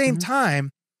 But at the same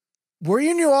time, were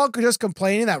you all just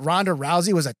complaining that Ronda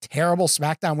Rousey was a terrible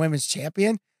SmackDown Women's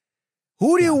Champion?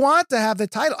 Who do you want to have the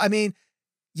title? I mean,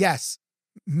 yes,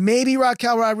 maybe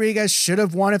Raquel Rodriguez should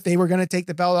have won if they were going to take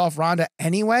the belt off Ronda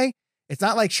anyway. It's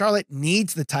not like Charlotte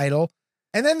needs the title.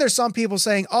 And then there's some people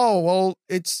saying, oh, well,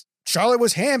 it's Charlotte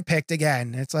was handpicked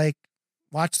again. It's like,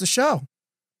 watch the show.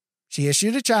 She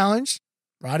issued a challenge.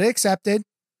 Ronda accepted.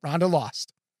 Ronda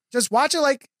lost. Just watch it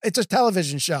like it's a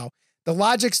television show. The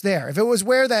logic's there. If it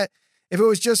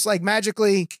was just like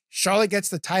magically Charlotte gets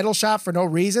the title shot for no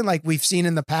reason, like we've seen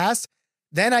in the past,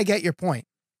 then I get your point.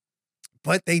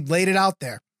 But they laid it out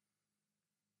there.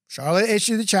 Charlotte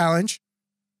issued the challenge.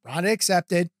 Ronda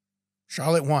accepted.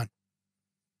 Charlotte won.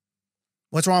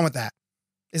 What's wrong with that?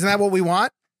 Isn't that what we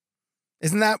want?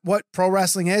 Isn't that what pro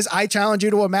wrestling is? I challenge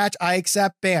you to a match. I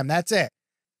accept. Bam. That's it.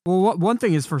 Well, one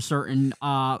thing is for certain.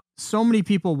 So many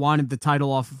people wanted the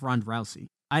title off of Ronda Rousey.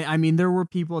 I mean, there were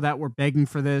people that were begging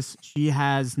for this. She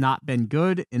has not been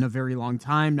good in a very long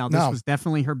time. Now, this was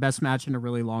definitely her best match in a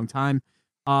really long time.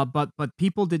 But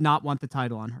people did not want the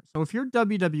title on her. So if you're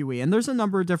WWE, and there's a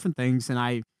number of different things,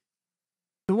 and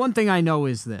the one thing I know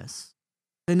is this: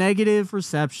 the negative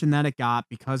reception that it got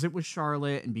because it was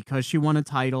Charlotte and because she won a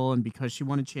title and because she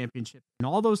won a championship and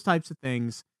all those types of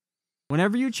things.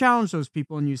 Whenever you challenge those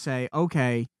people and you say,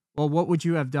 okay, well, what would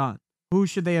you have done? Who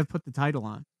should they have put the title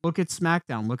on? Look at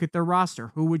SmackDown. Look at their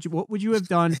roster. What would you have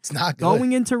done It's not good.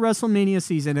 going into WrestleMania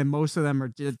season? And most of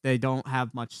them they don't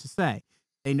have much to say.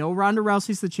 They know Ronda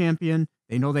Rousey's the champion.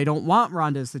 They know they don't want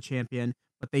Ronda as the champion,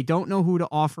 but they don't know who to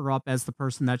offer up as the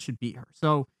person that should beat her.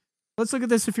 So let's look at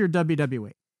this if you're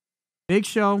WWE. Big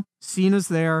Show, Cena's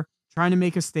there, trying to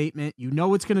make a statement. You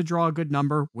know it's going to draw a good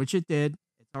number, which it did.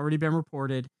 It's already been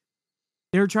reported.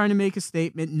 They're trying to make a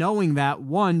statement knowing that,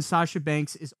 one, Sasha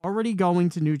Banks is already going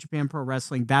to New Japan Pro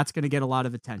Wrestling. That's going to get a lot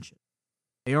of attention.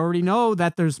 They already know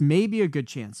that there's maybe a good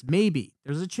chance,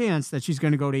 there's a chance that she's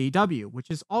going to go to AEW, which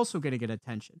is also going to get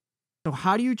attention. So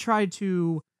how do you try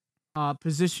to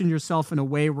position yourself in a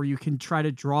way where you can try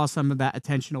to draw some of that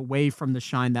attention away from the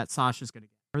shine that Sasha's going to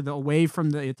get, or away from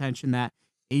the attention that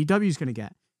AEW is going to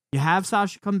get? You have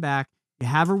Sasha come back, you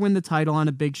have her win the title on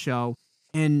a big show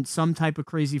in some type of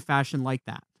crazy fashion like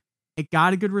that. It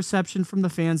got a good reception from the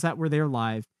fans that were there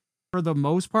live. For the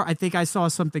most part, I think I saw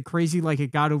something crazy like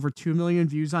it got over 2 million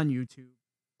views on YouTube.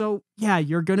 So yeah,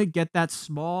 you're going to get that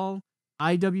small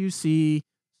IWC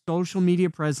social media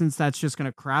presence that's just going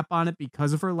to crap on it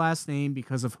because of her last name,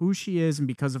 because of who she is, and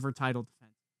because of her title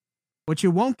defense. What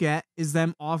you won't get is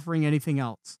them offering anything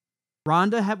else.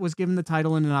 Ronda was given the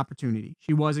title and an opportunity.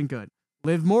 She wasn't good.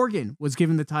 Liv Morgan was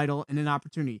given the title and an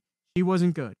opportunity. She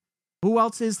wasn't good. Who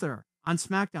else is there on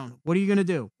SmackDown? What are you going to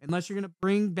do? Unless you're going to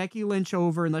bring Becky Lynch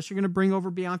over, unless you're going to bring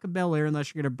over Bianca Belair,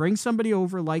 unless you're going to bring somebody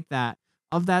over like that,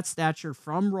 of that stature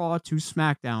from Raw to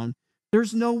SmackDown,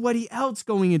 there's nobody else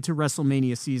going into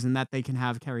WrestleMania season that they can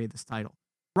have carry this title.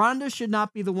 Ronda should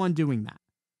not be the one doing that.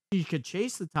 She could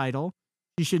chase the title.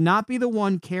 She should not be the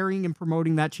one carrying and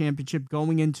promoting that championship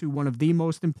going into one of the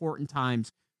most important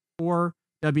times for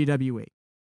WWE.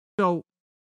 So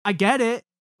I get it,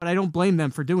 but I don't blame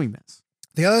them for doing this.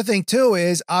 The other thing, too,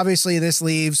 is obviously this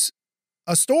leaves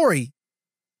a story.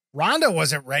 Ronda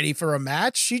wasn't ready for a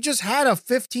match. She just had a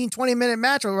 15, 20-minute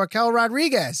match with Raquel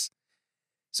Rodriguez.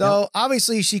 So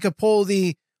obviously she could pull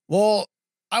well,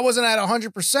 I wasn't at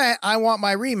 100%. I want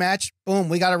my rematch. Boom,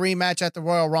 we got a rematch at the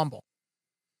Royal Rumble.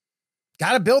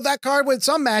 Got to build that card with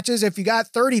some matches. If you got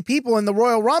 30 people in the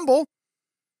Royal Rumble,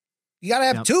 you got to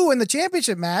have 2 in the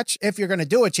championship match if you're going to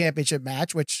do a championship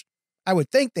match, which I would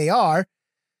think they are.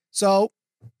 So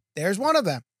there's one of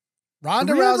them.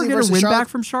 Ronda Rousey versus win Charlotte. Back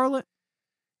from Charlotte?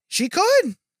 She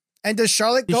could. And does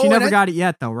Charlotte go? She never got it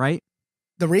yet, though, right?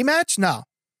 The rematch? No.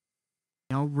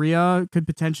 You know, Rhea could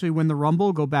potentially win the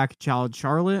Rumble, go back and challenge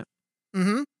Charlotte.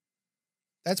 Mm-hmm.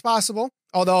 That's possible.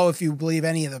 Although, if you believe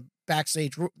any of the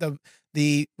backstage,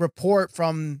 the report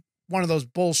from one of those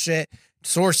bullshit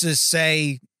sources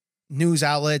say news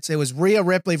outlets, it was Rhea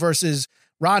Ripley versus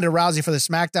Ronda Rousey for the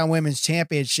SmackDown Women's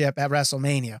Championship at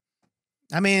WrestleMania.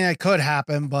 I mean, it could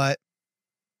happen, but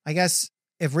I guess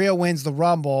if Rhea wins the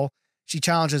Rumble, she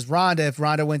challenges Ronda. If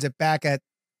Ronda wins it back at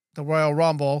the Royal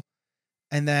Rumble,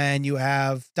 and then you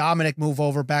have Dominic move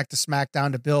over back to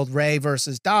SmackDown to build Rey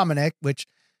versus Dominic, which,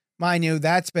 mind you,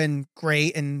 that's been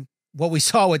great. And what we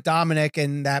saw with Dominic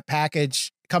and that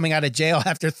package coming out of jail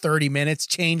after 30 minutes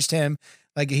changed him.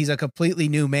 Like he's a completely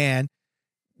new man.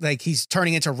 Like he's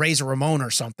turning into Razor Ramon or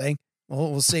something.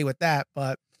 We'll see with that.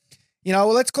 But, you know,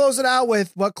 let's close it out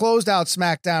with what closed out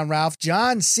SmackDown, Ralph.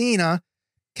 John Cena,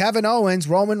 Kevin Owens,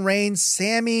 Roman Reigns,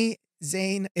 Sami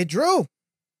Zayn. It drew.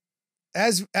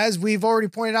 As we've already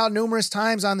pointed out numerous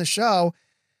times on the show,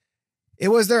 it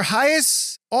was their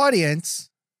highest audience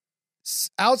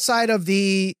outside of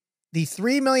the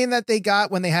 3 million that they got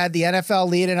when they had the NFL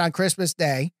lead in on Christmas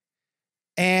Day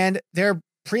and their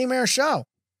premiere show.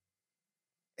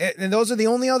 And those are the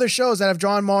only other shows that have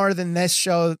drawn more than this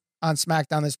show on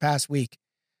SmackDown this past week.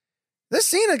 This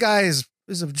Cena guy is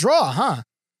a draw,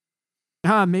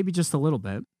 huh? Maybe just a little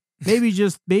bit. Maybe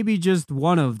just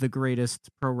one of the greatest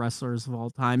pro wrestlers of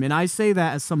all time. And I say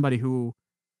that as somebody who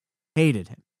hated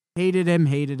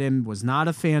him, was not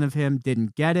a fan of him,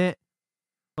 didn't get it.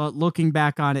 But looking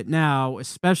back on it now,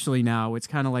 especially now, it's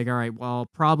kind of like, all right, well,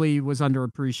 probably was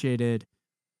underappreciated.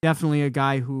 Definitely a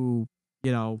guy who,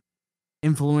 you know,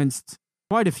 influenced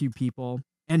quite a few people.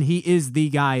 And he is the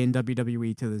guy in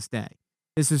WWE to this day.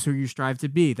 This is who you strive to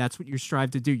be. That's what you strive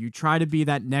to do. You try to be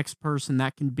that next person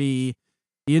that can be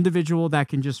the individual that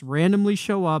can just randomly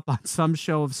show up on some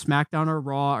show of SmackDown or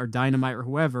Raw or Dynamite or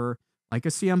whoever, like a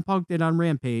CM Punk did on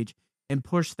Rampage, and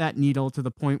push that needle to the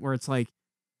point where it's like,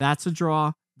 that's a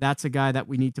draw. That's a guy that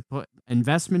we need to put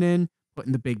investment in, put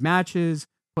in the big matches,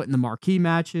 put in the marquee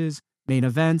matches, main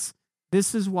events.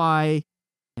 This is why,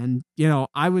 and, you know,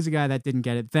 I was a guy that didn't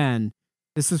get it then.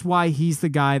 This is why he's the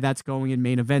guy that's going and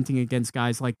main eventing against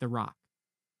guys like The Rock.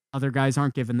 Other guys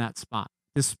aren't given that spot,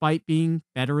 despite being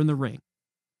better in the ring.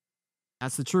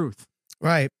 That's the truth.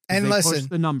 Right. And listen, push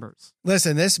the numbers.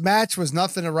 Listen, this match was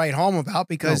nothing to write home about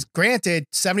because granted,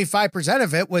 75%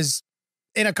 of it was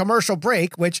in a commercial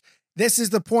break, which this is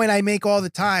the point I make all the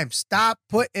time. Stop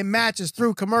putting matches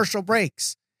through commercial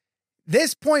breaks.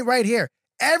 This point right here,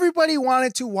 everybody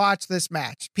wanted to watch this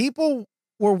match. People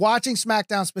were watching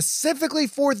SmackDown specifically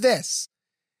for this.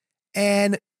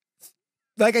 And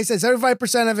like I said,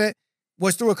 75% of it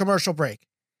was through a commercial break.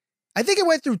 I think it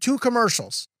went through 2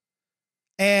 commercials.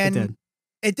 And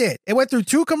it did. It went through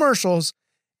 2 commercials,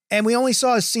 and we only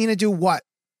saw Cena do what?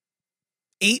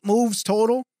 8 moves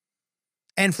total?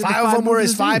 And 5 of them were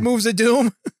his 5 moves of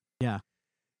doom. Yeah.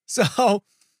 So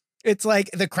it's like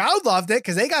the crowd loved it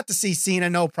because they got to see Cena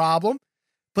no problem.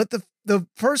 But the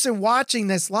person watching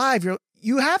this live,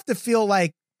 you have to feel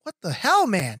like, what the hell,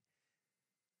 man?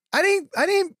 I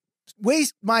didn't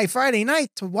waste my Friday night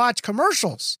to watch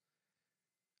commercials.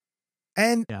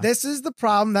 And this is the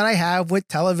problem that I have with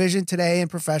television today in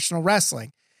professional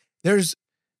wrestling. There's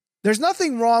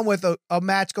nothing wrong with a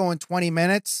match going 20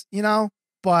 minutes,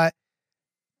 but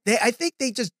I think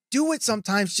they just do it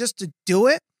sometimes just to do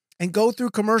it and go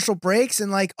through commercial breaks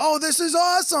and like, oh, this is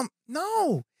awesome.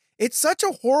 No, it's such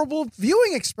a horrible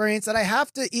viewing experience that I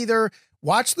have to either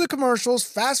watch the commercials,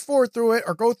 fast forward through it,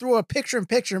 or go through a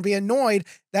picture-in-picture and be annoyed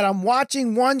that I'm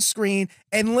watching one screen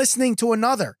and listening to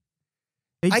another.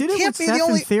 They did it with Seth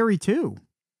and Theory too.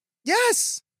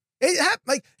 Yes. It happened.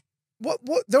 Like, what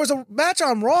there was a match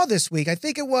on Raw this week. I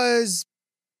think it was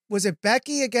it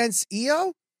Becky against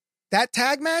Io? That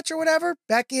tag match or whatever?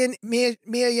 Becky and Mia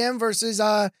Yim versus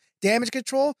Damage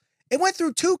Control. It went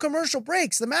through 2 commercial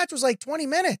breaks. The match was like 20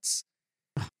 minutes.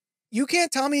 You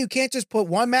can't tell me you can't just put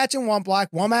one match in one block,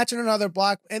 one match in another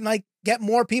block, and like get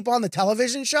more people on the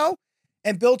television show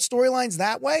and build storylines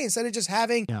that way instead of just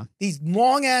having these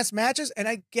long ass matches. And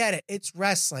I get it. It's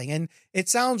wrestling. And it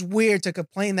sounds weird to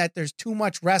complain that there's too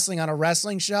much wrestling on a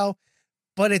wrestling show,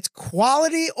 but it's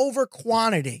quality over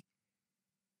quantity.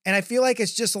 And I feel like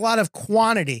it's just a lot of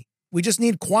quantity. We just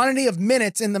need quantity of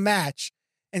minutes in the match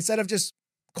instead of just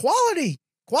quality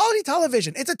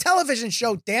television. It's a television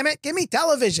show. Damn it. Give me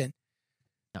television.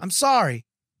 I'm sorry.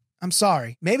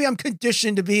 Maybe I'm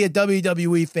conditioned to be a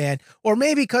WWE fan, or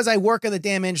maybe because I work in the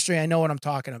damn industry, I know what I'm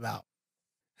talking about.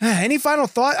 Any final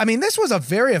thought? I mean, this was a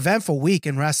very eventful week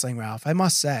in wrestling, Ralph, I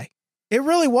must say. It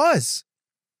really was.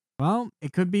 Well,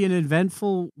 it could be an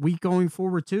eventful week going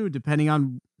forward, too, depending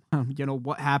on,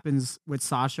 what happens with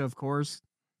Sasha, of course,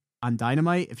 on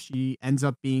Dynamite. If she ends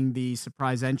up being the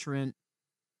surprise entrant,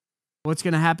 what's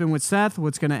going to happen with Seth?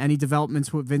 Any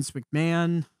developments with Vince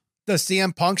McMahon? Does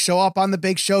CM Punk show up on the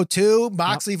big show too?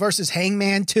 Moxley versus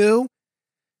Hangman 2.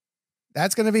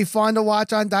 That's going to be fun to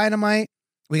watch on Dynamite.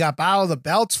 We got Battle of the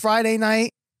Belts Friday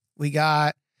night. We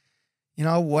got,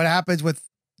 what happens with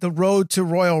the road to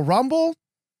Royal Rumble.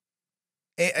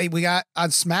 We got on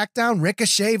SmackDown,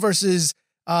 Ricochet versus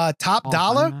Top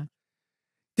Dollar.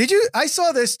 I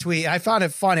saw this tweet. I found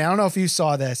it funny. I don't know if you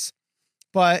saw this,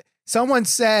 but someone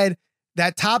said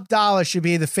that Top Dollar should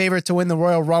be the favorite to win the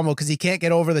Royal Rumble because he can't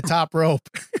get over the top rope.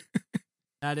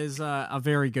 That is a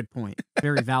very good point.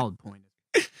 Very valid point.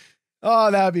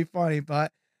 Oh, that would be funny.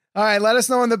 But all right, let us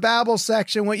know in the Babble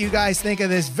section what you guys think of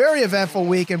this very eventful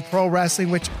week in pro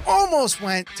wrestling, which almost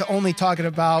went to only talking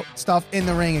about stuff in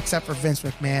the ring except for Vince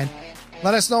McMahon.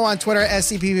 Let us know on Twitter at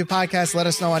SCPB Podcast. Let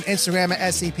us know on Instagram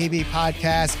at SCPB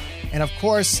Podcast. And of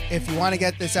course, if you want to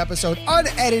get this episode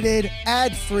unedited,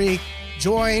 ad-free,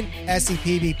 join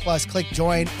SCPB Plus. Click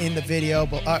join in the video,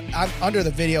 under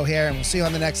the video here, and we'll see you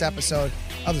on the next episode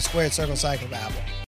of the Squared Circle Cycle Babble.